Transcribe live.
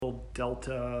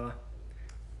Delta.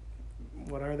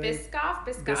 What are they? Biscoff?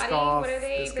 Biscotti? Biscoff, What are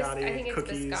they? Biscotti I think it's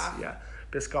cookies. Biscoff. Yeah,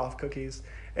 Biscoff cookies.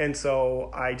 And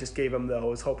so I just gave him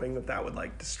those, hoping that would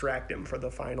like distract him for the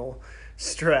final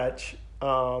stretch.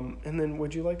 And then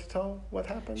would you like to tell what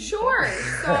happened? Sure.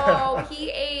 So he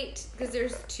ate, because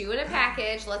there's 2 in a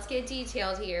package. Let's get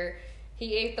detailed here.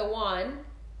 He ate the one,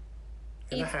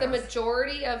 eats the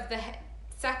majority of the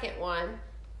second one,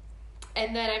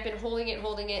 and then I've been holding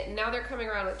it, and now they're coming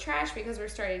around with trash because we're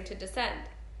starting to descend.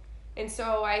 And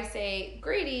so I say,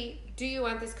 Grady, do you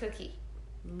want this cookie?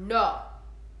 No.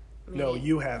 No,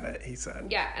 you have it, he said.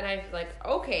 Yeah, and I'm like,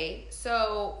 okay.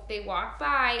 So they walk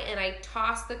by, and I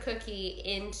toss the cookie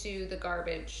into the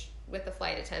garbage with the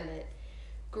flight attendant.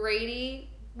 Grady,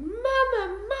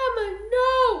 Mama,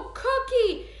 no,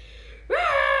 cookie!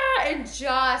 Ah! And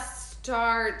just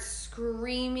starts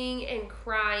screaming and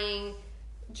crying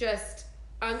just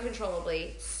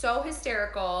uncontrollably. So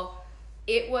hysterical.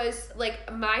 It was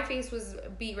like my face was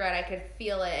beet red. I could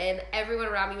feel it, and everyone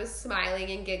around me was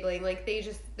smiling and giggling. Like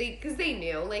because they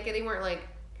knew, like they weren't like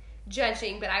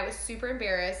judging, but I was super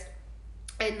embarrassed.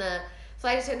 And the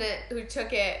flight attendant who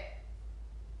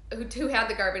had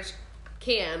the garbage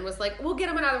can was like, "We'll get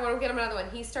him another one."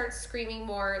 He starts screaming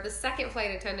more. The second flight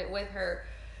attendant with her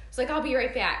was like, "I'll be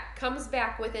right back." Comes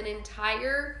back with an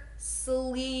entire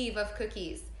sleeve of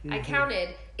cookies. Mm-hmm. I counted.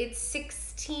 It's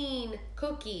 16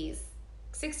 cookies.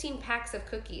 16 packs of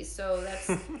cookies, so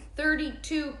that's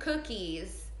 32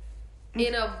 cookies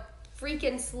in a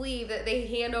freaking sleeve that they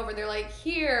hand over. They're like,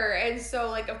 here. And so,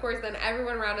 like, of course, then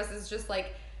everyone around us is just,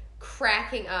 like,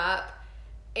 cracking up.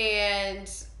 And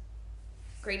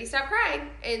Grady stopped crying.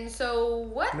 And so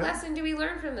what lesson do we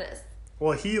learn from this?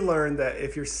 Well, he learned that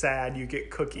if you're sad, you get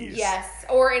cookies. Yes.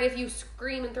 And if you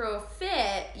scream and throw a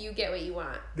fit, you get what you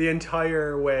want. The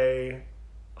entire way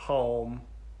home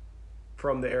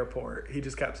from the airport, he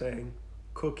just kept saying,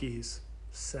 cookies,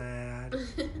 sad,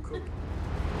 cookies.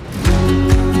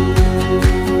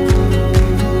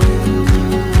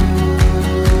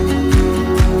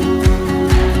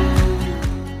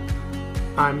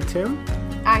 I'm Tim.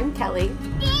 I'm Kelly.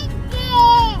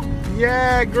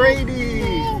 Yeah, Grady.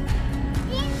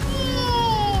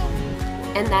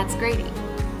 And that's Grady.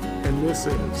 And this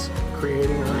is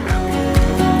Creating Our Happy.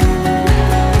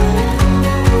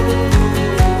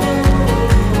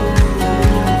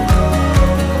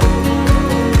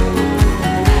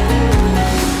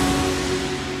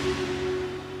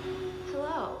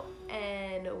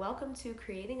 Welcome to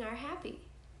Creating Our Happy.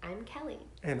 I'm Kelly.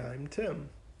 And I'm Tim.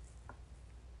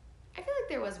 I feel like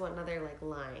there was one other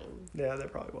line. Yeah, there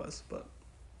probably was, but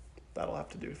that'll have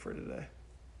to do for today.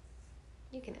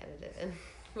 You can edit it in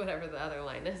whatever the other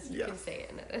line is. You can say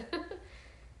it in it.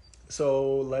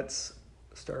 So let's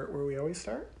start where we always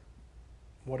start.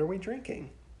 What are we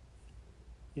drinking?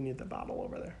 You need the bottle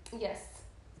over there. Yes.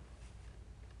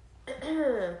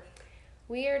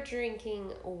 We are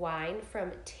drinking wine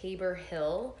from Tabor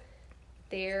Hill.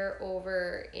 They're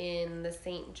over in the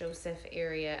St. Joseph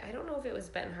area. I don't know if it was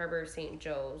Benton Harbor or St.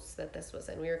 Joe's that this was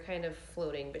in. We were kind of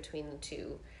floating between the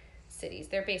two cities.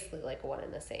 They're basically like one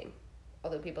and the same.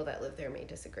 Although people that live there may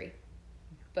disagree.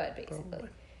 But basically.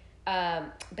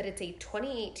 But it's a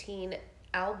 2018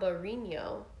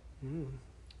 Albarino.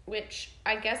 Which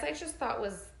I guess I just thought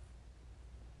was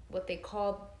what they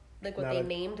called, like what they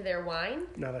named their wine.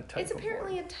 Not a type It's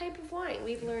apparently a type of wine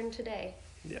we've learned today.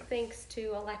 Yeah. Thanks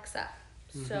to Alexa.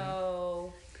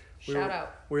 So, shout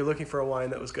out. We were looking for a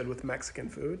wine that was good with Mexican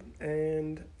food,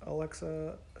 and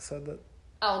Alexa said that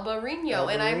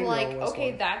Albarino. And I'm like,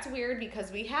 okay, that's weird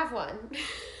because we have one.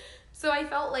 So I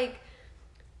felt like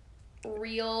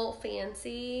real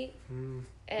fancy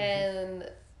and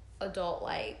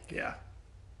adult-like. Yeah.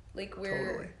 Like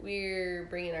we're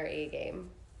bringing our A game.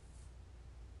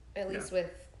 At least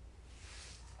with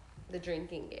the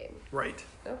drinking game. Right.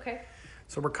 Okay.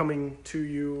 So we're coming to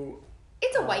you.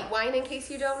 It's a white wine, in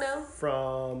case you don't know.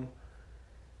 From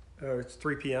it's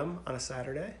 3 p.m. on a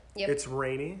Saturday. Yep. It's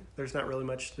rainy. There's not really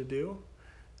much to do.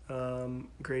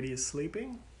 Grady is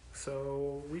sleeping,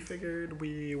 so we figured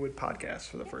we would podcast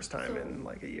for the first time in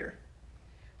like a year.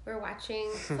 We're watching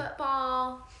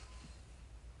football.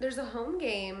 There's a home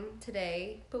game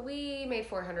today, but we made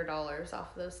 $400 off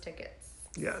of those tickets.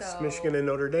 Yes, so Michigan and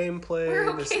Notre Dame play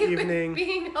this evening. With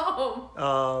being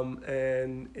home.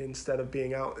 And instead of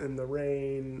being out in the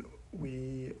rain,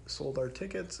 we sold our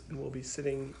tickets and we'll be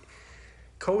sitting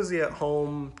cozy at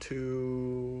home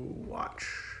to watch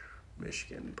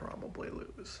Michigan probably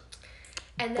lose.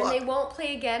 And then they won't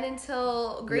play again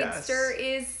until Great Stir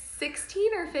is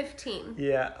 16 or 15?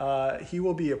 Yeah, he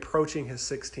will be approaching his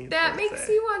 16th That birthday. makes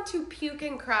you want to puke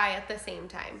and cry at the same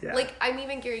time. Yeah. Like, I'm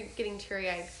even getting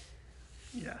teary-eyed.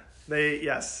 Yeah.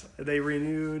 They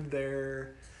renewed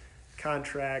their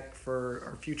contract for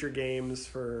our future games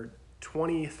for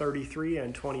 2033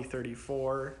 and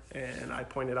 2034, and I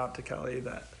pointed out to Kelly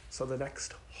that so the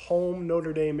next home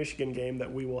Notre Dame Michigan game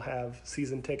that we will have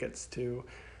season tickets to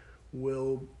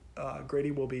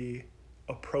Grady will be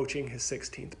approaching his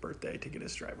 16th birthday to get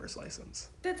his driver's license.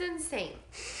 That's insane.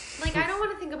 Like, I don't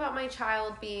want to think about my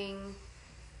child being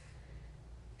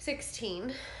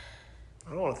 16. I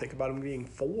don't want to think about him being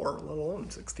 4, let alone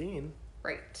 16.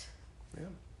 Right. Yeah.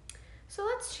 So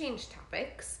let's change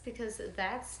topics because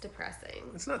that's depressing.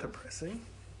 It's not depressing.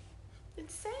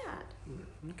 It's sad.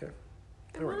 Okay.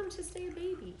 I All want right. him to stay a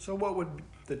baby. So what would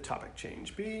the topic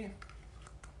change be?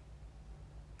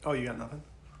 Oh, you got nothing?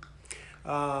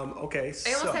 Okay,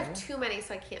 so... I almost have too many,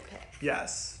 so I can't pick.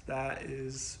 Yes, that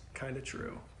is kind of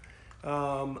true.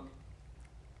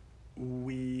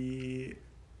 We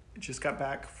just got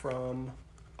back from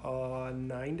a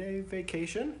 9-day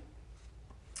vacation.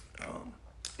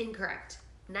 Incorrect.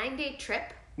 9-day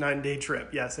trip. 9-day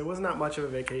trip. Yes, it was not much of a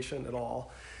vacation at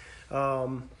all.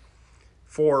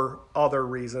 For other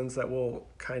reasons that we'll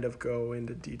kind of go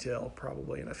into detail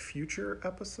probably in a future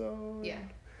episode. Yeah.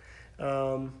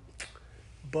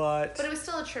 But it was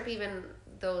still a trip, even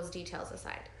those details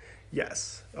aside.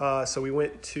 yes. So we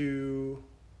went to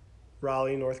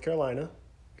Raleigh, North Carolina,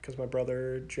 because my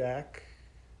brother Jack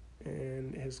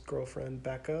and his girlfriend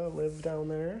Becca live down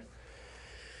there.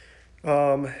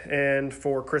 And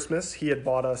for Christmas, he had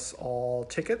bought us all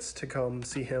tickets to come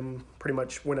see him pretty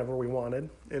much whenever we wanted.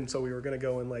 And so we were going to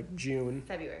go in like June.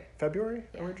 February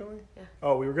Yeah. originally? Yeah.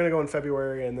 Oh, we were going to go in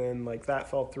February, and then like that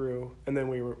fell through. And then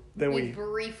we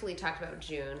briefly talked about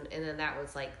June, and then that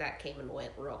was like, that came and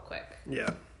went real quick.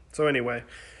 Yeah. So anyway,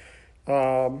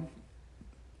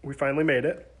 we finally made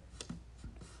it.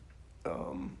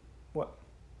 What?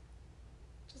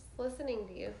 Just listening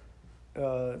to you.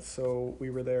 So we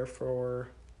were there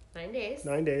for 9 days.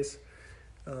 9 days.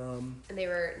 And they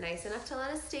were nice enough to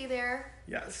let us stay there.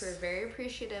 Yes. Which we're very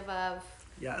appreciative of.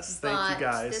 Yes, thank you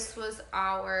guys. This was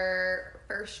our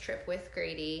first trip with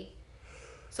Grady.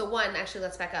 So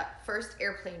let's back up. First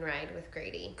airplane ride with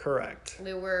Grady. Correct.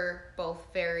 We were both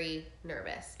very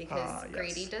nervous because Yes.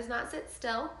 Grady does not sit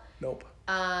still. Nope.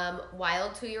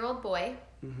 Wild 2-year-old boy.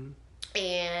 Mm-hmm.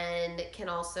 And can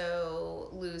also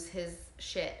lose his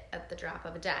shit at the drop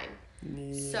of a dime.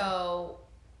 Yeah. So,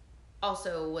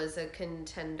 also was a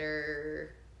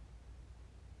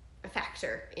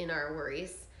factor in our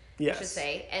worries, Yes. I should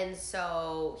say. And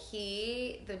so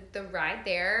the ride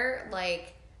there,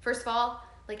 like, first of all,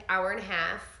 like hour and a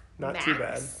half, Not max, too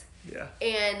bad. Yeah.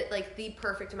 and like the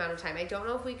perfect amount of time. I don't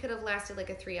know if we could have lasted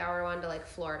like a 3-hour one to like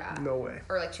Florida. No way.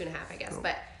 Or like 2.5, I guess. No.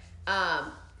 But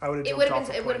I would have.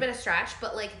 it would have been a stretch,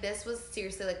 but like this was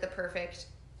seriously like the perfect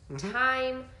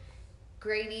time.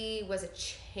 Grady was a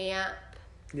champ.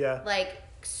 Yeah. Like,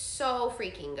 so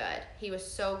freaking good. He was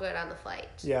so good on the flight.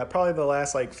 Yeah, probably the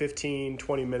last like 15,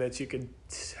 20 minutes you could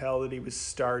tell that he was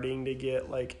starting to get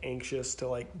like anxious to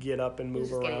like get up and move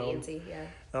He was just around. getting antsy,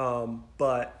 yeah.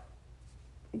 But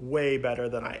way better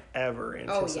than I ever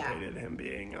anticipated him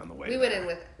being on the way. We went in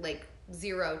with like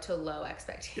 0 to low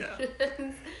expectations.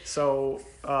 Yeah. So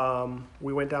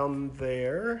we went down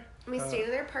there. We stayed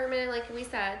in their apartment, like we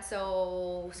said,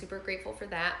 so super grateful for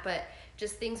that. But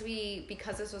just things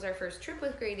because this was our first trip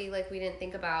with Grady, like we didn't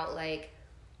think about, like,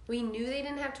 we knew they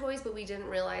didn't have toys, but we didn't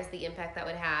realize the impact that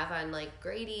would have on like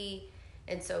Grady,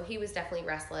 and so he was definitely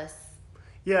restless.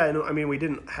 Yeah, and I mean we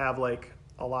didn't have like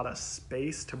a lot of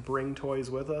space to bring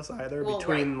toys with us either. Well,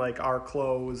 between right. like our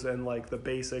clothes and like the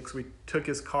basics. We took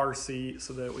his car seat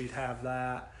so that we'd have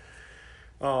that.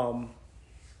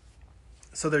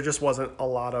 So there just wasn't a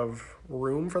lot of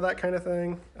room for that kind of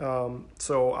thing.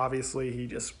 So obviously he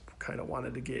just kind of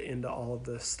wanted to get into all of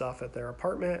the stuff at their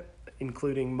apartment,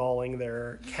 including mauling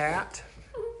their cat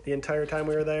the entire time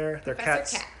we were there. Their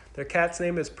cat's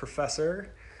name is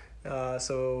Professor.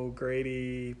 So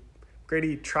Grady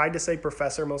tried to say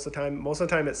Professor most of the time. Most of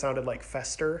the time it sounded like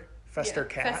Fester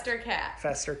Cat.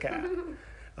 Fester Cat.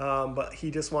 But he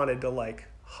just wanted to like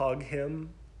hug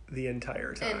him the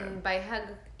entire time. And by hug,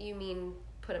 you mean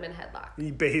put him in headlock.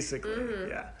 He basically,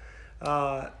 yeah.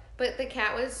 But the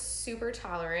cat was super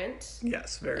tolerant.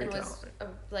 Yes, very and tolerant. Was,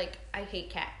 like, I hate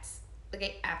cats. Like,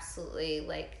 I absolutely,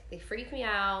 like, they freak me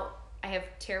out. I have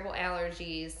terrible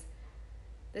allergies.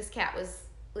 This cat was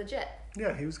legit.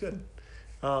 Yeah, he was good.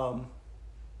 So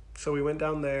we went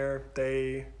down there.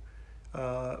 They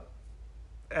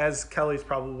as Kelly's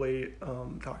probably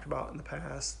talked about in the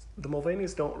past, the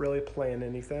Mulvaney's don't really plan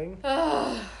anything.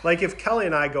 Like if Kelly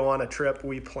and I go on a trip,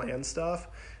 we plan stuff,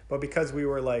 but because we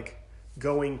were like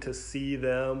going to see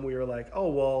them, we were like, oh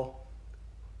well,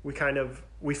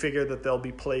 we figured that there'll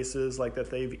be places like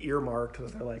that they've earmarked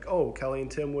that they're like, oh, Kelly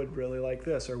and Tim would really like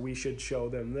this, or we should show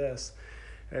them this.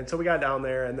 And so we got down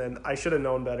there, and then I should have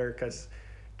known better because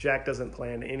Jack doesn't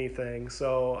plan anything.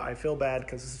 So I feel bad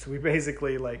because we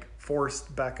basically like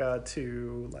forced Becca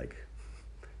to like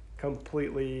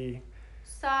completely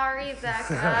Sorry,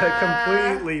 Becca.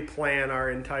 completely plan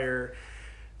our entire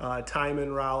time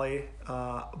in Raleigh.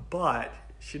 But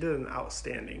she did an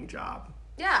outstanding job.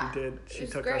 Yeah. She did. She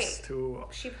took great. us to...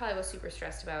 She probably was super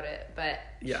stressed about it, but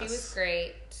Yes. she was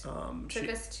great. Took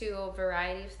us to a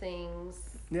variety of things.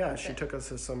 Yeah, she took us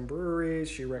to some breweries.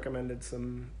 She recommended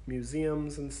some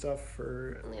museums and stuff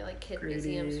for Like kid Grady.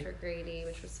 museums for Grady,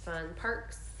 which was fun.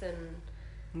 Parks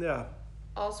and Yeah.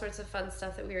 all sorts of fun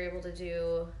stuff that we were able to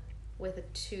do with a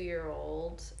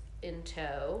 2-year-old in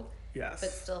tow, Yes.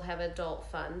 but still have adult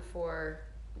fun for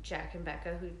Jack and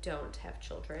Becca who don't have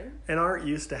children. And aren't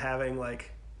used to having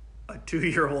like a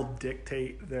 2-year-old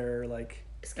dictate their like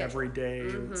Schedule.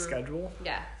 everyday schedule.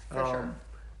 Yeah, for sure.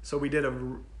 So we did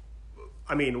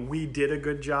we did a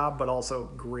good job, but also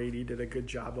Grady did a good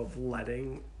job of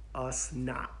letting us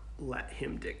not let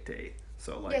him dictate.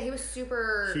 So like Yeah, he was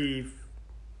super... he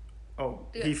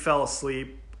fell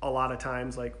asleep a lot of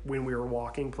times, like when we were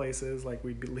walking places, like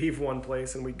we'd leave one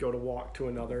place and we'd go to walk to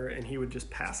another and he would just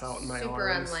pass out in my super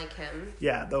arms. unlike him.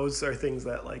 Yeah, those are things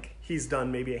that like he's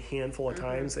done maybe a handful of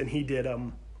times, and he did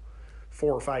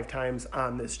 4 or 5 times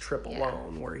on this trip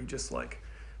alone, where he just like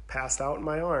passed out in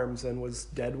my arms and was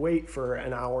dead weight for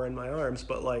an hour in my arms,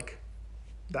 but like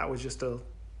that was just a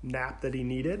nap that he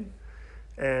needed.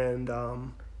 And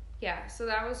Yeah, so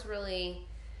that was really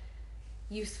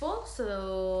useful.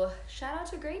 So shout out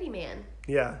to Grady, man.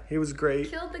 yeah, he was great.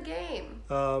 Killed the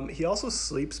game. He also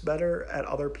sleeps better at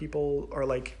other people or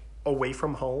like away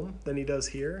from home than he does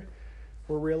here,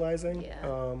 we're realizing.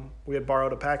 Yeah. We had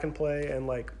borrowed a pack and play, and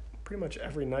like pretty much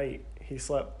every night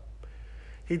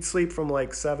he'd sleep from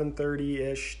like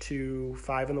 7:30ish to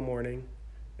 5 in the morning,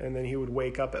 and then he would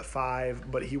wake up at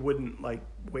 5, but he wouldn't like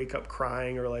wake up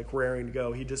crying or like raring to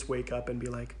go. He'd just wake up and be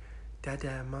like,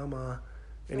 Dada, Mama.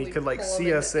 And he could like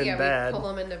see us in bed. We'd pull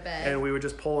him into bed. And we would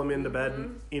just pull him into bed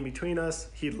in between us.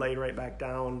 He'd lay right back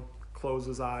down, close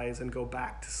his eyes, and go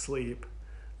back to sleep.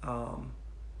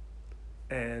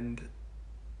 And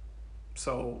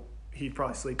so he'd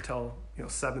probably sleep till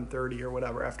 7:30 or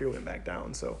whatever after he went back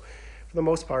down. So for the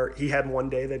most part, he had one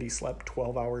day that he slept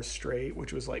 12 hours straight,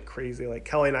 which was like crazy. Like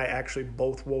Kelly and I actually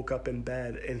both woke up in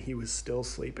bed and he was still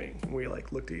sleeping. We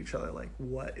like looked at each other like,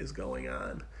 what is going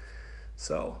on?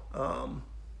 So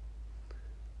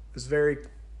it was very,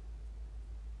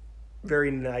 very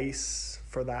nice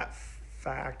for that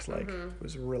fact. Like it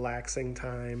was a relaxing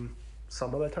time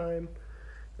some of the time.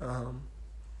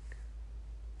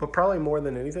 But probably more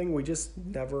than anything, we just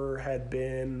never had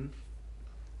been...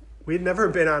 We'd never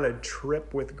been on a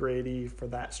trip with Grady for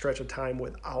that stretch of time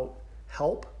without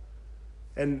help.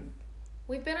 And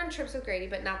we've been on trips with Grady,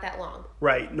 but not that long.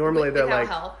 Right. Normally they're without like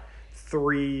help.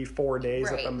 3-4 days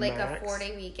at Right, the like max. a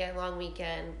 4-day weekend, long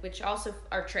weekend, which also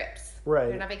are trips. Right.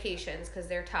 They're not vacations because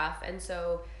they're tough. And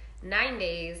so 9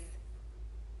 days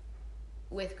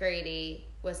with Grady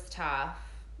was tough.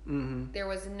 Mm-hmm. There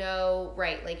was no,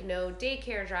 no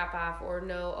daycare drop off or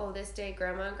no, this day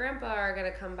Grandma and Grandpa are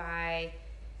going to come by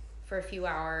for a few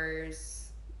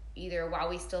hours, either while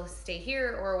we still stay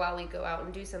here or while we go out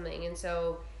and do something. And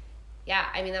so, yeah,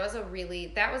 I mean,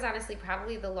 that was honestly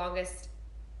probably the longest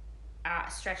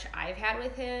stretch I've had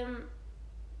with him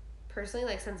personally,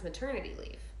 like since maternity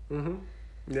leave. Mm-hmm.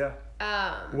 Yeah.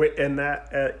 And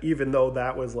that, even though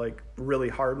that was like really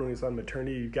hard when he was on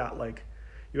maternity,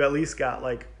 you at least got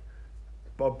like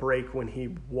a break when he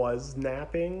was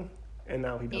napping, and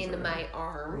now he doesn't. In my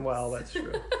arms. Well, that's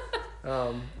true.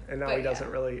 And now he doesn't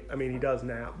really. I mean, he does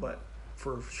nap, but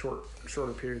for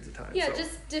shorter periods of time. Yeah, so.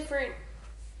 just different.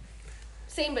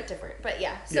 Same but different, but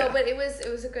yeah. So, but it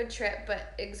was a good trip,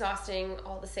 but exhausting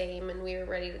all the same, and we were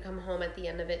ready to come home at the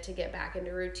end of it to get back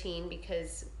into routine,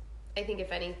 because I think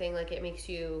if anything, like, it makes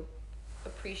you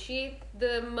appreciate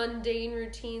the mundane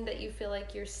routine that you feel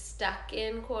like you're stuck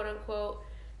in, quote unquote,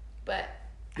 but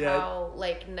how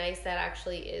like nice that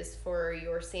actually is for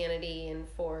your sanity and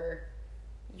for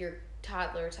your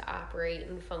toddler to operate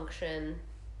and function,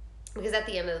 because at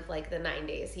the end of like the 9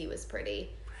 days he was pretty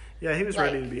he was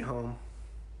ready to be home.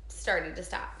 Started to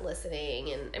stop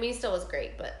listening, and I mean he still was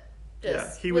great, but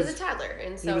just he was a toddler,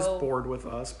 and so he was bored with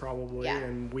us probably, Yeah.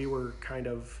 and we were kind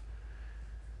of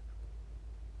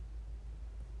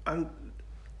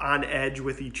on edge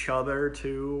with each other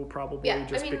too, probably Yeah,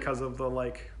 just because of the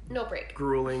like no break.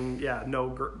 grueling,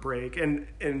 break.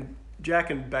 And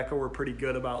Jack and Becca were pretty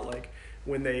good about like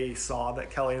when they saw that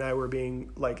Kelly and I were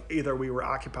being like either we were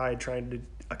occupied trying to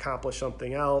accomplish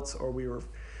something else or we were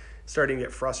starting to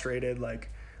get frustrated,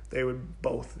 like they would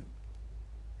both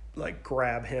like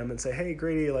grab him and say, "Hey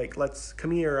Grady, like let's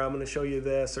come here, I'm going to show you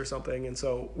this," or something. And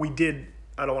so we did.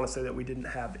 I don't want to say that we didn't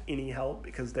have any help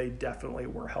because they definitely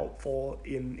were helpful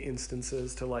in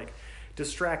instances to like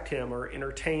distract him or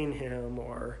entertain him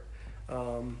or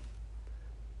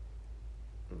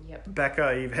Yep.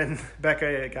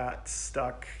 Becca got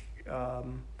stuck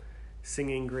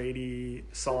singing Grady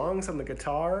songs on the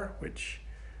guitar, which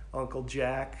Uncle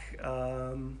Jack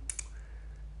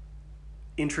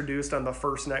introduced on the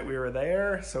first night we were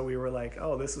there. So we were like,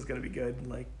 oh, this is going to be good.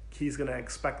 Like he's going to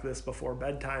expect this before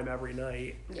bedtime every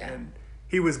night. Yeah. And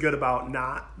he was good about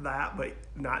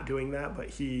not doing that, but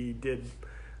he did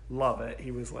love it.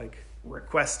 He was like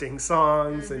requesting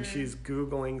songs and she's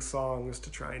Googling songs to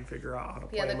try and figure out how to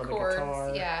play them on the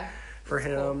guitar for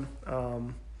him.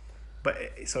 Cool. But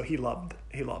so he loved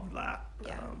that.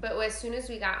 Yeah. But as soon as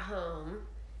we got home,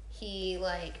 he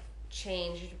like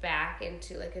changed back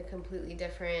into like a completely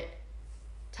different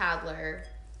toddler,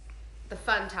 the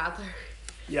fun toddler.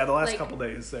 Yeah, the last couple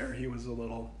days there, he was a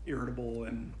little irritable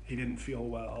and he didn't feel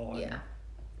well.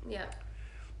 Yeah.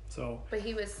 So. But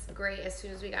he was great as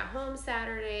soon as we got home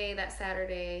that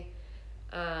Saturday.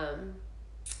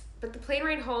 But the plane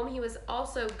ride home, he was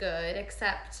also good,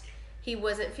 except he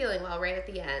wasn't feeling well right at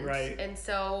the end. Right. And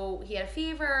so he had a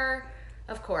fever,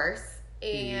 of course,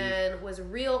 and was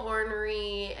real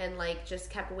ornery and like just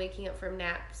kept waking up from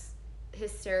naps,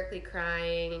 hysterically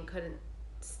crying and couldn't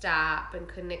stop and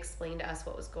couldn't explain to us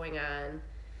what was going on.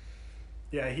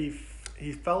 Yeah, he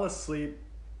fell asleep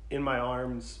in my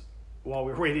arms while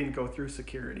we were waiting to go through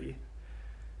security.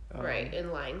 Right,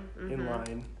 in line. Mm-hmm. In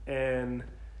line. And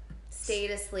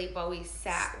stayed asleep while we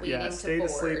sat waiting to board. Yeah, stayed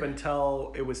asleep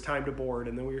until it was time to board.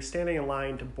 And then we were standing in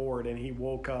line to board and he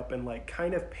woke up and like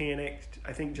kind of panicked.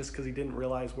 I think just because he didn't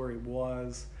realize where he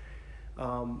was.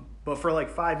 But for like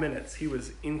 5 minutes he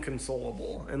was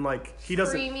inconsolable and like he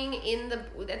doesn't screaming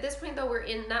at this point though we're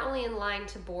in not only in line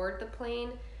to board the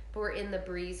plane but we're in the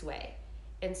breezeway,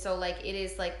 and so like it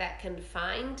is like that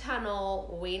confined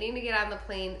tunnel waiting to get on the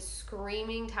plane,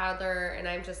 screaming toddler, and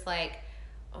I'm just like,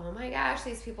 oh my gosh,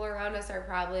 these people around us are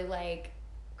probably like,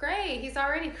 great, he's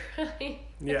already crying.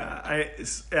 Yeah,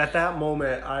 at that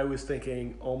moment I was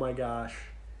thinking, oh my gosh,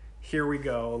 here we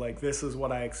go. Like, this is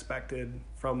what I expected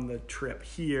from the trip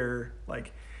here.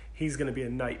 Like, he's going to be a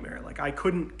nightmare. Like, I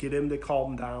couldn't get him to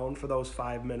calm down for those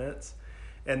 5 minutes.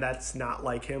 And that's not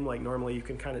like him. Like, normally you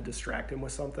can kind of distract him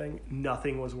with something.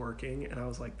 Nothing was working. And I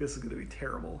was like, this is going to be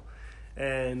terrible.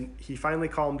 And he finally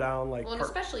calmed down. Like, well, and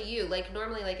especially you. Like,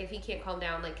 normally, like, if he can't calm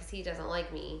down, like, because he doesn't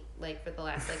like me, like, for the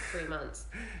last, like, 3 months,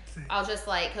 I'll just,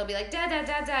 like, he'll be like, Dad, Dad,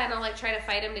 Dad, Dad, and I'll, like, try to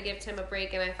fight him to give Tim a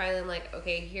break, and I finally am like,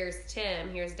 okay, here's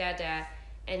Tim, here's Dad, Dad,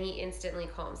 and he instantly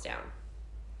calms down.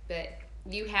 But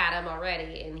you had him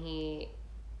already, and he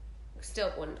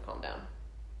still wouldn't calm down.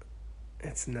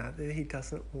 It's not that he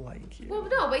doesn't like you. Well,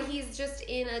 no, but he's just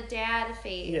in a dad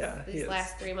phase these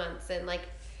last 3 months, and, like,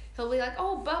 he'll be like,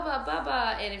 oh, Bubba,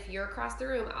 Bubba. And if you're across the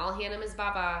room, I'll hand him his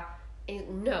Baba.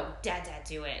 And no, Dad,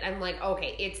 do it. I'm like,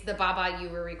 okay, it's the Baba you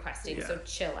were requesting, so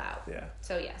chill out. Yeah.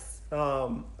 So, yes.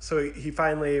 So he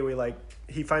finally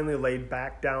laid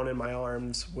back down in my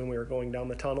arms when we were going down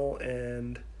the tunnel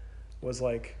and was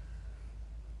like,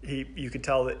 you could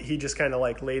tell that he just kind of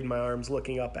like laid in my arms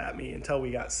looking up at me until we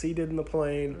got seated in the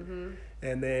plane. Mm-hmm.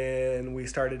 And then we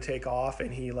started to take off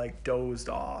and he like dozed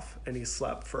off and he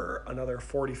slept for another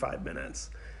 45 minutes.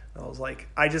 And I was like,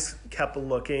 I just kept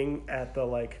looking at the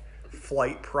like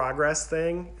flight progress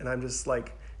thing and I'm just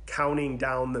like counting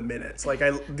down the minutes. Like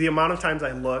the amount of times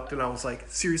I looked and I was like,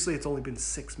 seriously, it's only been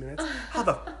 6 minutes? How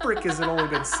the frick has it only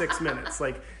been 6 minutes?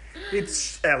 Like,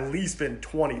 it's at least been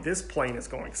 20. This plane is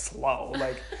going slow.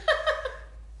 Like,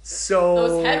 so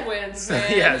those headwinds,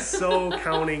 man. Yeah, so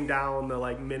counting down the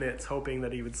like minutes, hoping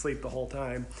that he would sleep the whole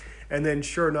time. And then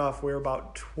sure enough, we were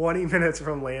about 20 minutes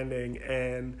from landing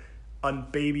and a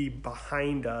baby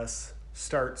behind us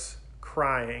starts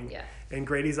crying. Yeah. And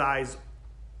Grady's eyes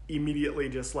immediately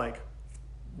just like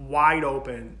wide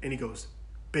open and he goes,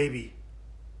 baby.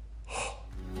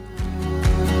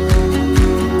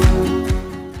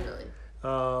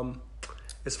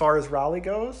 As far as Raleigh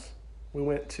goes, we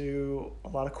went to a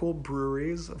lot of cool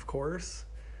breweries, of course.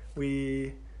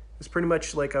 It was pretty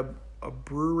much like a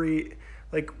brewery.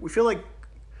 Like, we feel like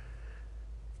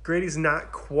Grady's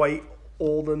not quite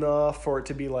old enough for it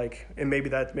to be like, and maybe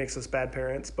that makes us bad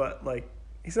parents, but like,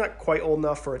 he's not quite old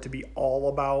enough for it to be all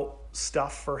about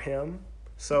stuff for him.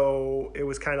 So it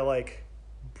was kind of like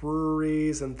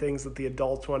breweries and things that the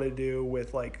adults want to do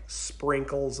with like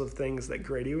sprinkles of things that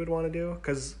Grady would want to do.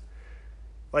 Because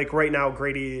like right now,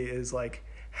 Grady is like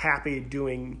happy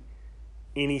doing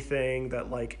anything that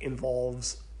like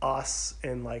involves us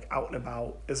and like out and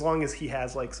about. As long as he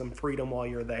has like some freedom while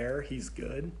you're there, he's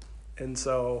good. And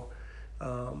so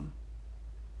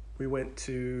we went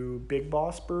to Big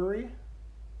Boss Brewery.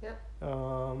 Yep.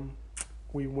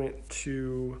 We went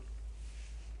to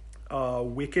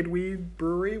Wicked Weed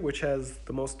Brewery, which has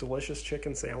the most delicious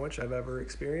chicken sandwich I've ever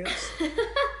experienced.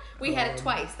 We had it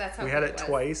twice. That's how we good had it it was.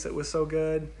 twice. It was so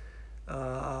good.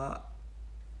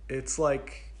 It's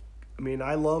like, I mean,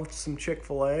 I loved some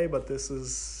Chick-fil-A, but this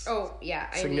is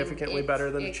significantly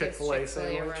better than a Chick-fil-A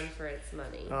sandwich. A run for its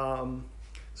money.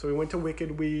 So we went to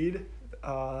Wicked Weed.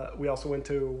 We also went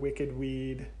to Wicked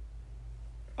Weed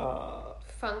Funkatorium.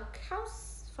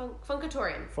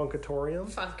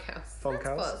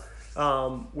 Funkhouse,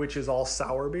 which is all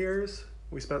sour beers.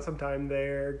 We spent some time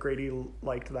there. Grady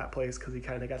liked that place because he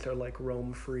kind of got to like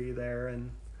roam free there,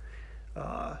 and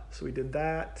so we did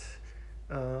that.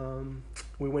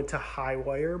 We went to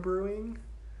Highwire Brewing.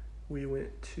 We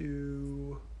went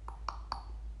to.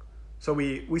 So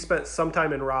we spent some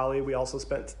time in Raleigh. We also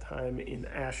spent time in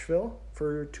Asheville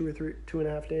for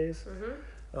 2.5 days.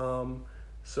 Mm-hmm.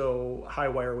 So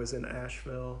Highwire was in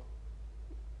Asheville.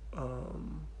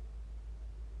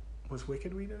 Was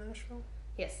Wicked Weed in Asheville?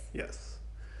 Yes. Yes.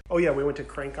 Oh yeah, we went to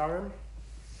Crank Arm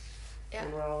Yeah.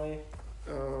 in Raleigh.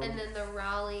 And then the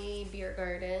Raleigh Beer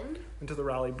Garden. Went to the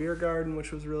Raleigh Beer Garden,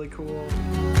 which was really cool.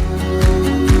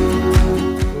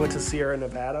 We went to Sierra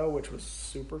Nevada, which was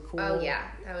super cool. Oh yeah,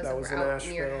 that was in out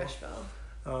near Asheville.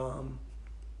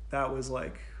 That was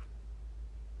like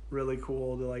really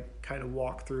cool to like kind of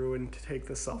walk through and to take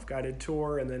the self-guided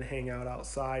tour and then hang out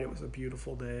outside. It was a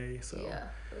beautiful day, so yeah,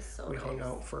 it was so we nice. hung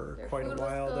out for Their quite a food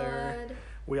while was there. good.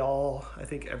 I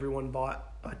think everyone bought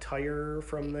a tire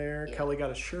from there. Yeah. Kelly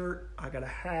got a shirt, I got a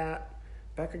hat,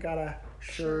 Becca got a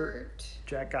shirt.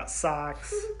 Jack got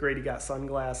socks, Grady got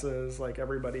sunglasses, like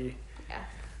everybody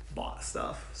bought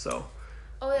stuff. So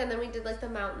oh yeah, and then we did like the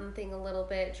mountain thing a little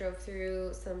bit, drove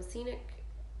through some scenic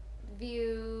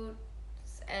views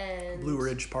and Blue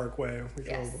Ridge Parkway. We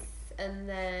drove. And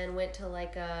then went to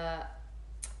like a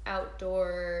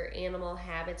outdoor animal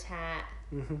habitat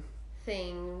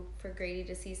thing for Grady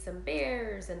to see some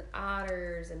bears and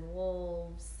otters and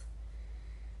wolves.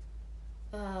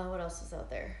 What else was out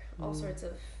there? All sorts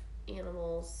of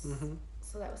animals.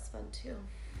 So that was fun too.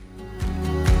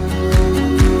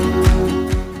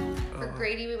 For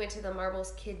Grady, we went to the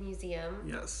Marbles Kid Museum.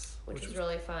 Yes. Which was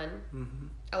really fun.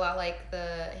 A lot like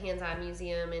the Hands-On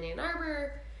Museum in Ann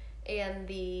Arbor and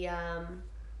the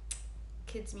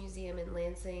Kids Museum in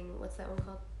Lansing. What's that one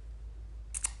called?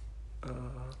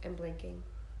 I'm blanking.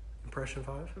 Impression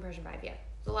 5? Impression 5, yeah.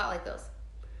 It's a lot like those.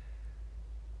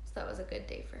 So that was a good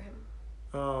day for him.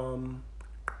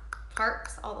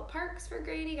 Parks, all the parks for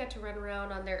Grady. Got to run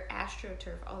around on their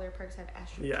AstroTurf. All their parks have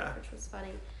AstroTurf, which was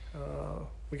funny.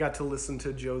 We got to listen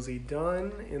to Josie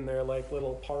Dunn in their like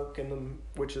little park in them,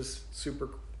 which is super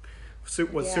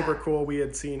cool. We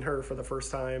had seen her for the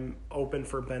first time open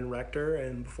for Ben Rector,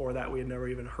 and before that we had never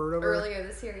even heard of her. Earlier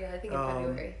this year, I think in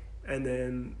February. And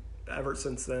then ever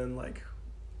since then, like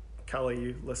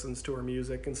Kelly listens to her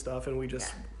music and stuff, and we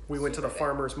went to the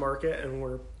farmer's market and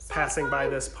we're passing by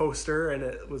this poster, and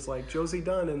it was like Josie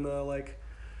Dunn in the like,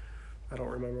 I don't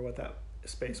remember what that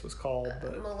space was called,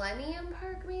 but Millennium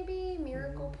Park, maybe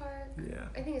Miracle Park. Yeah,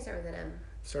 I think it started with an M.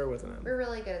 Started with an M. We're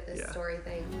really good at this story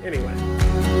thing. Anyway,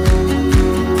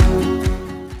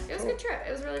 it was a good trip.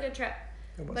 It was a really good trip.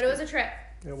 It was a trip.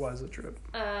 It was a trip.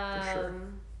 For sure.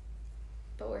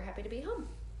 But we're happy to be home.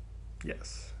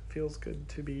 Yes, feels good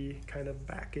to be kind of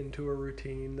back into a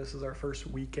routine. This is our first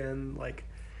weekend, like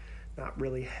not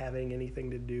really having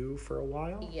anything to do for a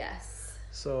while. Yes.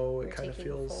 So it kind of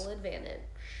feels full advantage.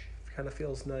 Kind of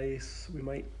feels nice. We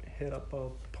might hit up a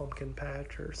pumpkin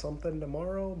patch or something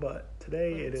tomorrow, but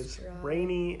today it is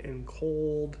rainy and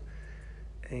cold,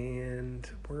 and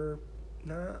we're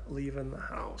not leaving the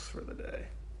house for the day.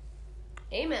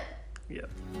 Amen. Yep.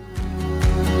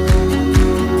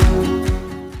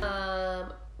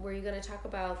 Were you going to talk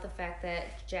about the fact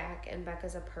that Jack and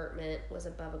Becca's apartment was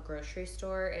above a grocery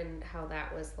store and how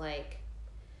that was like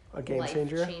a game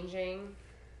changer? Changing?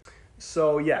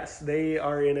 So yes, they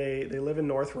live in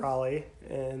North Raleigh,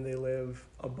 and they live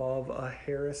above a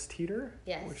Harris Teeter,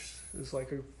 Yes. which is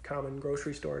like a common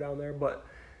grocery store down there. But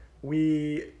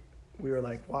we were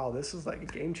like, wow, this is like a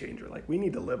game changer. Like, we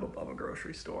need to live above a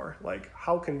grocery store. Like,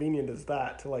 how convenient is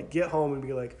that to like get home and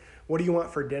be like, what do you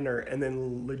want for dinner? And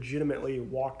then legitimately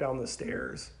walk down the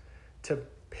stairs to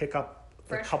pick up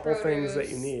the Fresh couple things that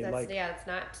produce, you need. it's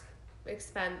not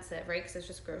expensive, right? Because it's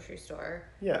just grocery store.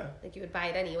 Yeah. Like, you would buy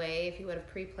it anyway if you would have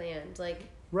pre-planned. Like,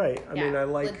 Right. I mean, I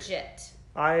like legit.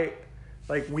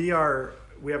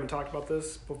 we haven't talked about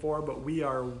this before, but we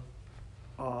are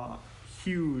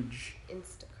huge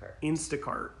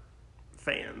Instacart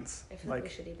fans. I feel like we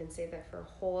should even save that for a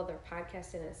whole other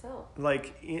podcast in itself.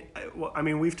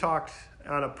 We've talked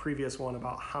on a previous one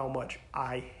about how much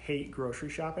I hate grocery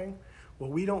shopping.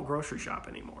 Well, we don't grocery shop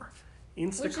anymore.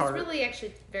 Instacart, which is really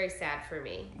actually very sad for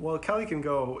me. Well, Kelly can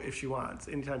go if she wants,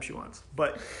 anytime she wants.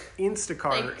 But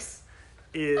Instacart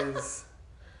is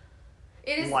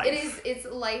life. It's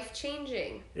life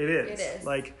changing. It is.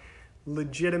 Like,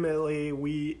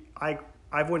 legitimately,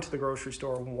 I've went to the grocery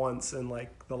store once in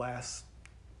like the last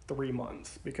 3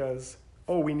 months because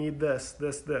we need this.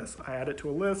 I add it to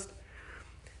a list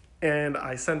and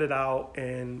I send it out,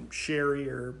 and Sherry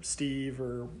or Steve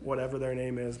or whatever their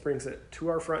name is brings it to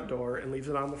our front door and leaves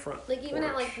it on the front Like, even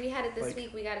porch. we had it this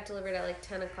week, we got it delivered at like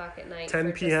 10 o'clock at night.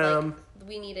 10 p.m.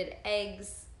 We needed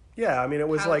eggs. Yeah, I mean, it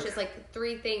was pouches, like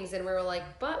 3 things, and we were like,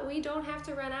 but we don't have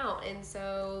to run out, and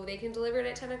so they can deliver it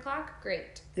at 10 o'clock?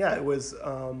 Great. Yeah, it was,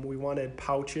 we wanted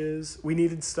pouches. We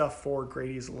needed stuff for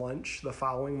Grady's lunch the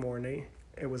following morning.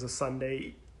 It was a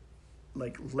Sunday,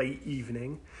 like, late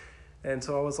evening. And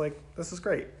so I was like, this is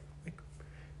great. Like,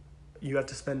 you have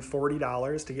to spend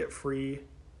 $40 to get free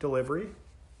delivery.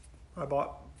 I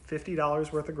bought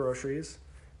 $50 worth of groceries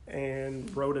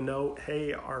and wrote a note,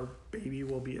 hey, our baby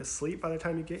will be asleep by the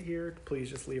time you get here. Please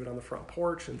just leave it on the front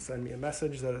porch and send me a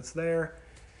message that it's there.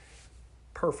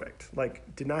 Perfect.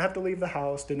 Like, did not have to leave the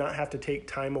house, did not have to take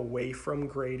time away from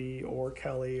Grady or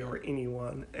Kelly or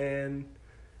anyone, and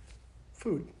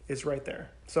food is right there.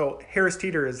 So Harris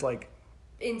Teeter is like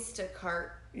Instacart.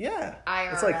 Yeah.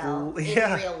 IRL. It's like,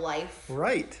 in real life.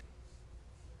 Right.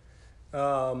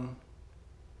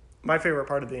 My favorite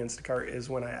part of the Instacart is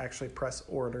when I actually press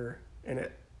order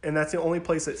and that's the only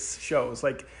place it shows.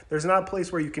 Like, there's not a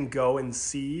place where you can go and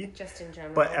see. Just in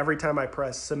general. But every time I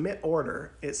press submit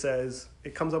order, it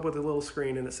comes up with a little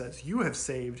screen and it says, you have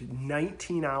saved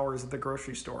 19 hours at the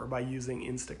grocery store by using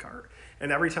Instacart.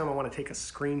 And every time I want to take a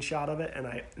screenshot of it, and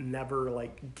I never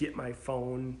get my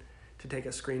phone to take a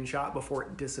screenshot before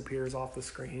it disappears off the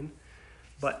screen.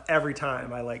 But every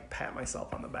time I pat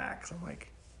myself on the back. So I'm like,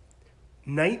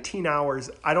 19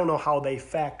 hours, I don't know how they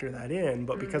factor that in,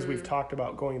 but because we've talked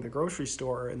about going to the grocery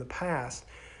store in the past,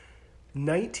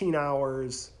 19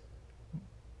 hours,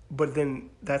 but then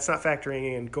that's not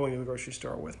factoring in going to the grocery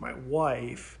store with my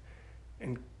wife.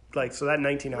 And so that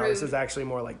 19 hours is actually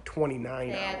more like 29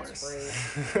 That's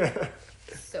hours. Rude.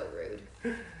 So rude.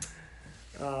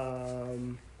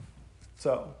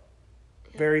 So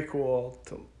very cool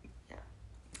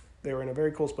They were in a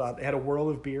very cool spot. They had a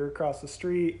World of Beer across the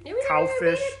street. Yeah, we Cowfish.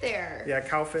 made it there. Yeah,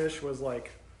 Cowfish was right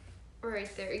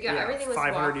there. Yeah, Yeah, everything was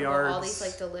 500 walkable. yards. All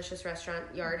these delicious restaurant,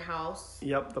 Yard House.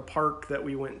 Yep, the park that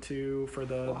we went to for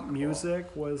the Walkable.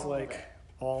 music was All of it.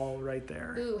 all right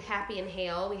there. Ooh, Happy and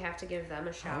Hale. We have to give them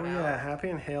a shout out. Yeah, Happy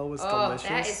and Hale was Oh, delicious.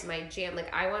 that is my jam.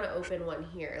 I want to open one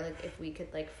here. If we could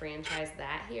franchise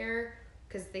that here,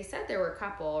 because they said there were a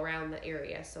couple around the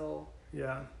area. So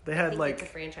yeah, they I had think it's a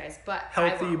franchise, but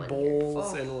healthy I want one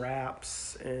bowls here. and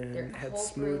wraps and Their had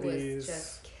cold brew smoothies. was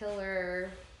just killer.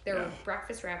 Their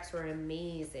breakfast wraps were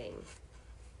amazing.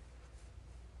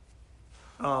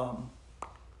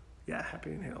 Yeah,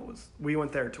 Happy and Hale we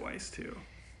went there twice too.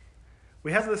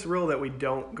 We have this rule that we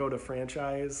don't go to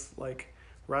franchise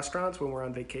restaurants when we're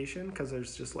on vacation because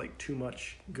there's just too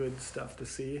much good stuff to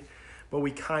see. But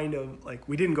we kind of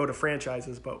we didn't go to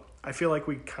franchises, but I feel like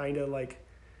we kind of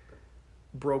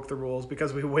broke the rules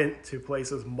because we went to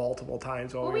places multiple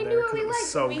times while we were there knew what because we it was liked.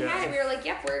 so We good. had it. We were like,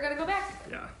 yep, we're gonna go back.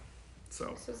 Yeah, so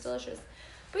This was delicious.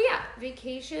 But yeah,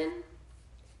 vacation,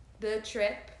 the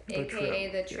trip,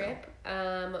 aka the trip,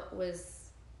 was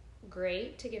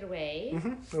great to get away.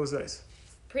 it was nice.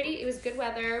 It was good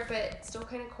weather, but still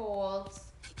kind of cold.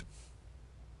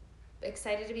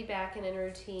 Excited to be back in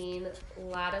routine. A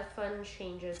lot of fun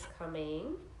changes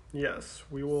coming. Yes,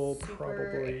 we will Super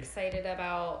probably. excited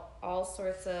about all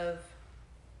sorts of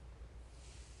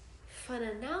fun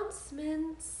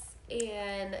announcements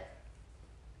and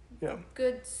Yeah.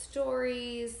 good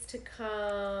stories to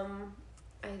come.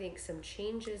 I think some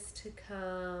changes to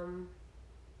come.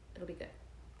 It'll be good.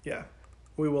 Yeah.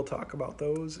 We will talk about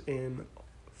those in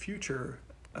future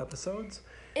episodes.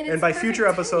 And And by future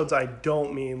episodes, I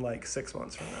don't mean like 6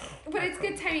 months from now. But it's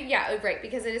good timing. Yeah, right.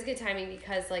 Because it is good timing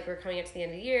because like we're coming up to the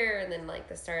end of the year and then like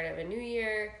the start of a new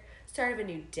year, start of a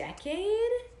new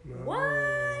decade.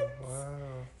 What? Wow.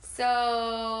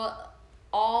 So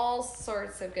all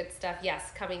sorts of good stuff.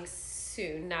 Yes, coming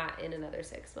soon, not in another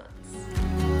 6 months.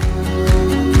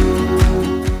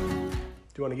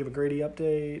 Do you want to give a Grady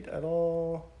update at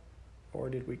all? Or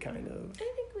did we kind of?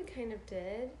 I think we kind of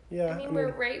did. Yeah. I mean,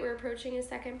 we're approaching his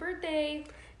second birthday.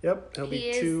 Yep, he'll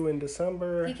be 2 in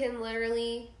December. He can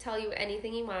literally tell you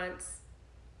anything he wants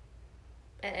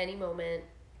at any moment.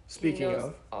 Speaking he knows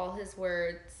of, all his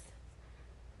words.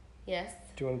 Yes.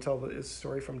 do you want to tell his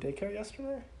story from daycare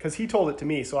yesterday? Because he told it to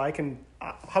me, so I can.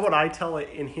 How about I tell it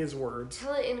in his words?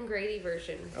 Tell it in Grady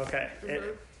version. Okay, Mm-hmm.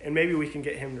 and maybe we can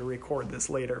get him to record this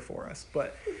later for us.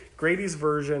 But Grady's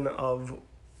version of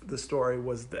the story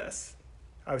was this.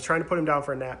 I was trying to put him down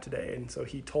for a nap today, and so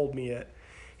he told me it.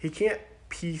 He can't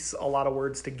piece a lot of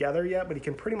words together yet, but he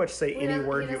can pretty much say any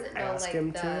word you ask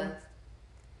him to.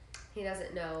 He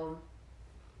doesn't know,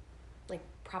 like,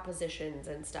 propositions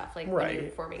and stuff, like Right, when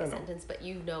you're forming I a know. sentence, but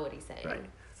you know what he's saying. Right.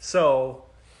 So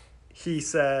he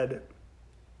said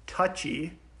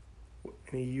touchy,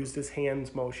 and he used his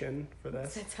hands motion for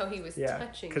this. That's how he was Yeah,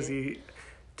 touching because it. he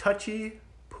touchy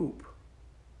poop.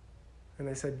 And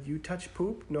I said, you touch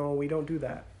poop? No, we don't do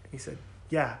that. He said,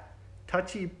 yeah,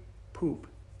 touchy poop.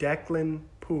 Declan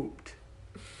pooped.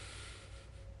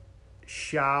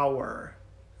 Shower.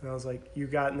 And I was like, you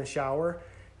got in the shower?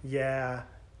 Yeah.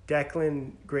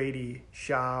 Declan Grady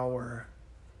shower.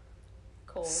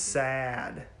 Cold.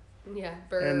 Sad. Yeah,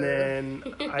 bird. And then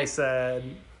I said,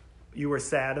 you were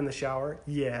sad in the shower?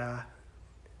 Yeah.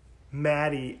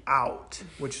 Maddie out,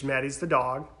 which Maddie's the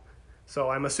dog. So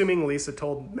I'm assuming Lisa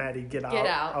told Maddie get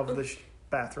out of the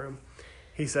bathroom.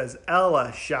 He says,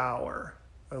 Ella shower.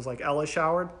 I was like, Ella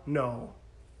showered? No.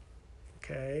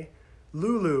 Okay.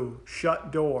 Lulu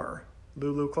shut door.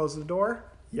 Lulu closed the door?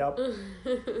 Yep.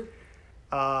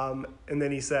 And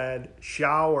then he said,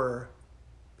 shower,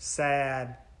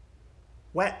 sad,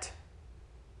 wet,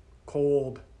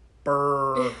 cold,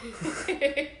 burr.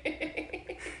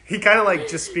 He kind of like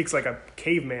just speaks like a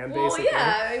caveman, basically. Well,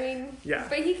 yeah, I mean, Yeah.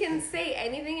 but he can say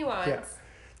anything he wants. Yeah.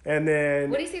 And then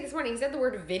What did he say this morning? He said the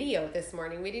word video this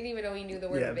morning. We didn't even know he knew the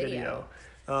word video.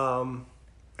 And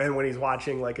when he's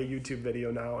watching like a YouTube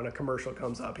video now and a commercial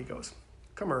comes up, he goes,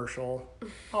 commercial.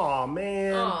 Aw,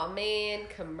 man. Oh man,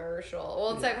 commercial.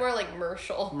 Well, it's like more like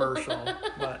Mercial. Commercial.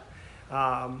 But,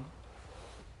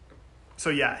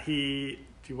 so yeah, do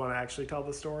you want to actually tell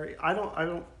the story? I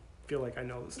don't feel like I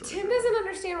know the story. Tim doesn't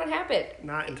understand what happened.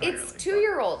 Not entirely. It's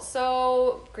 2-year-olds.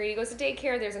 So Grady goes to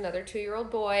daycare. There's another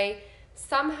 2-year-old boy.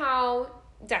 Somehow,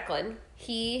 Declan,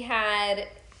 he had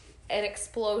an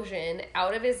explosion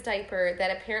out of his diaper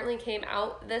that apparently came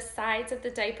out the sides of the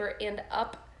diaper and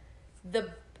up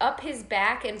his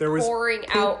back and There was pouring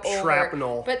poop out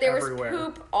shrapnel over. But there everywhere. was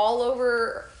poop all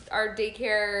over our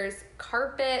daycare's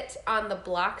carpet, on the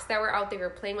blocks that were out they were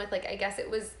playing with. Like, I guess it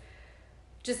was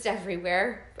just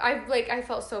everywhere. I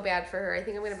felt so bad for her. I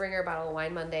think I'm gonna bring her a bottle of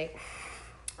wine Monday.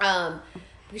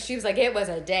 She was like, it was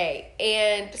a day.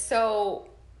 And so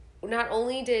not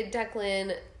only did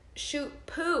Declan shoot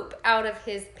poop out of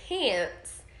his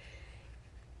pants,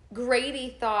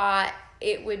 Grady thought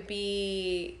it would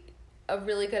be a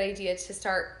really good idea to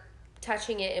start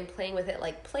touching it and playing with it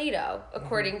like Play-Doh,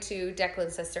 according to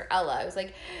Declan's sister Ella. It was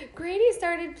like, Grady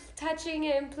started touching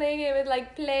it and playing it with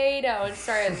like Play-Doh and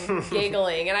started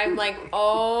giggling. And I'm like,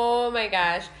 oh my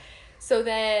gosh. So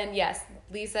then, yes,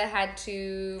 Lisa had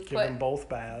to Give them both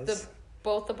baths.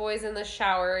 both the boys in the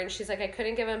shower, and she's like, I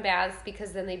couldn't give them baths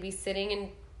because then they'd be sitting in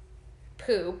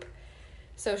poop.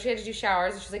 So she had to do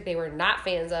showers, and she's like, they were not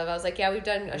fans of. I was like, yeah, we've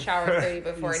done a shower with Grady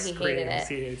before, and he hated it.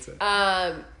 He hates it.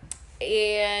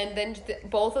 And then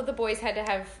both of the boys had to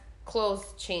have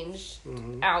clothes changed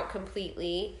out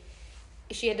completely.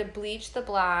 She had to bleach the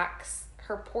blocks.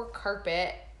 Her poor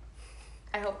carpet.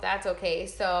 I hope that's okay.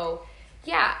 So,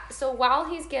 yeah. So while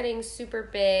he's getting super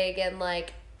big and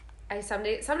like, some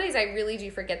days I really do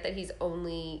forget that he's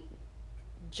only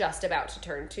just about to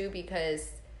turn 2 because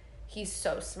he's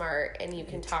so smart and you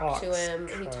can talk to him.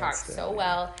 He talks so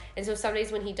well. And so some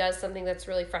days when he does something that's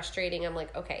really frustrating, I'm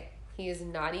like, okay, he is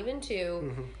not even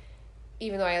 2,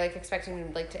 even though I like expect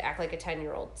him to act like a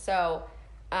 10-year-old. So,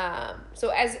 so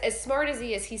as smart as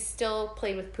he is, he still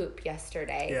played with poop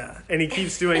yesterday. Yeah, and he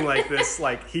keeps doing like this,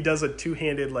 like he does a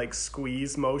 2-handed like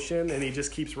squeeze motion, and he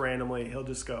just keeps randomly. He'll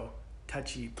just go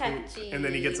touchy poop. Touchy. And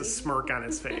then he gets a smirk on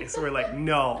his face. We're like,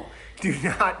 no, do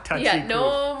not touchy Yeah, poop.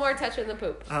 no more touching the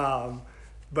poop.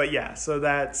 But yeah, so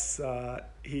that's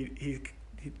he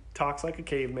talks like a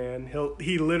caveman.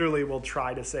 He literally will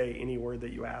try to say any word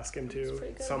that you ask him to.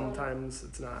 pretty good, Sometimes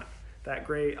it's not that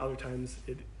great. Other times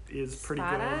it is pretty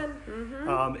Spot good. on.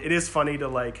 Mm-hmm. It is funny to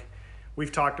like.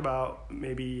 We've talked about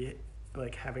maybe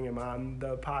like having him on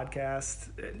the podcast,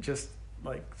 just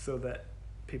like so that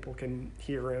people can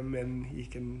hear him and he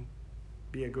can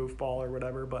be a goofball or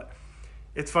whatever. But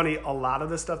it's funny, a lot of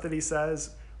the stuff that he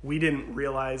says, we didn't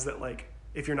realize that like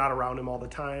if you're not around him all the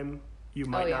time, you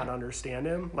might not understand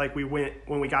him. Like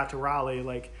when we got to Raleigh,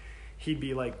 like he'd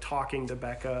be like talking to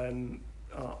Becca and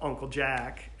Uncle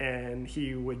Jack, and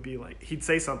he would be like, he'd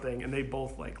say something and they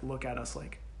both like look at us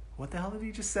like, what the hell did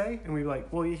he just say? And we'd be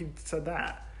like, well, he said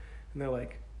that. And they're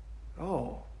like,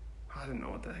 oh, I didn't know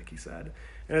what the heck he said.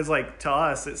 And it's like, to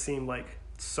us, it seemed like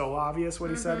so obvious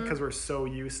what he said, because we're so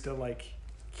used to like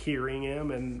hearing him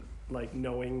and like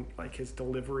knowing like his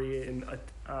delivery and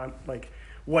like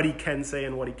what he can say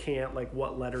and what he can't, like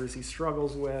what letters he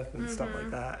struggles with and stuff like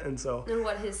that. And so, and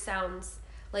what his sounds,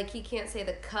 like he can't say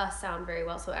the k sound very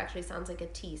well, so it actually sounds like a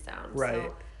T sound.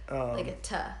 right. So, like a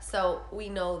t. So we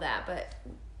know that, but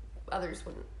others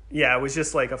wouldn't. Yeah, it was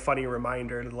just like a funny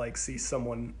reminder to like see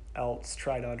someone else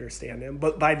try to understand him.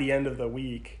 But by the end of the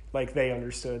week, like they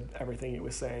understood everything he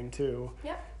was saying too.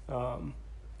 Yep.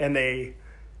 And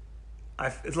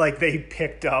it's like they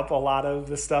picked up a lot of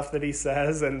the stuff that he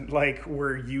says and like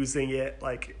were using it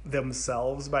like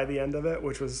themselves by the end of it,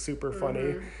 which was super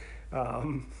funny.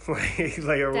 Like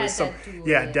there was some,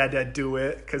 dad do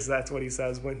it, because that's what he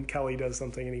says when Kelly does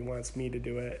something and he wants me to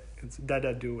do it. It's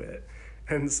dad do it.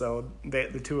 And so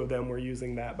the two of them were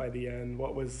using that by the end.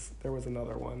 There was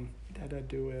another one. Dad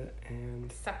do it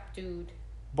and Suck dude.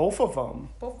 both of them.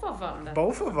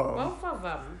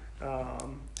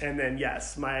 And then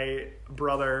yes, my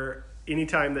brother,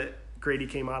 anytime that Grady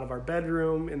came out of our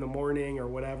bedroom in the morning or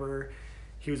whatever,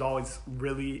 he was always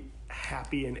really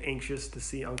happy and anxious to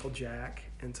see Uncle Jack.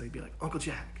 And so he'd be like, Uncle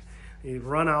Jack. And he'd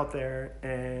run out there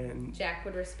and Jack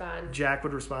would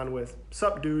respond with,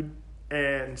 sup, dude.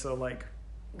 And so like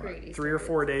 3 or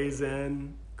 4 days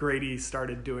in, Grady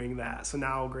started doing that. So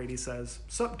now Grady says,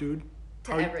 sup, dude.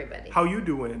 To everybody. How you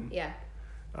doing? Yeah.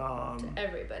 To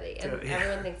everybody. And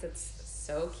everyone thinks it's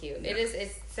so cute.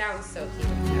 It sounds so cute.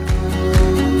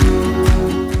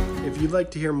 If you'd like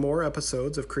to hear more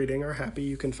episodes of Creating Our Happy,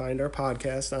 you can find our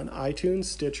podcast on iTunes,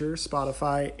 Stitcher,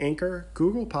 Spotify, Anchor,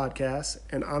 Google Podcasts,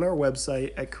 and on our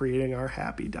website at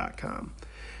creatingourhappy.com.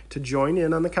 To join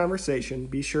in on the conversation,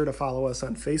 be sure to follow us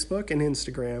on Facebook and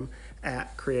Instagram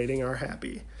at Creating Our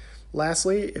Happy.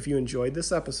 Lastly, if you enjoyed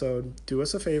this episode, do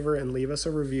us a favor and leave us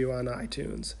a review on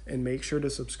iTunes, and make sure to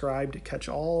subscribe to catch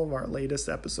all of our latest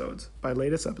episodes. By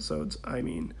latest episodes, I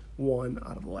mean 1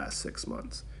 out of the last 6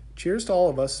 months. Cheers to all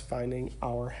of us finding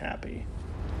our happy.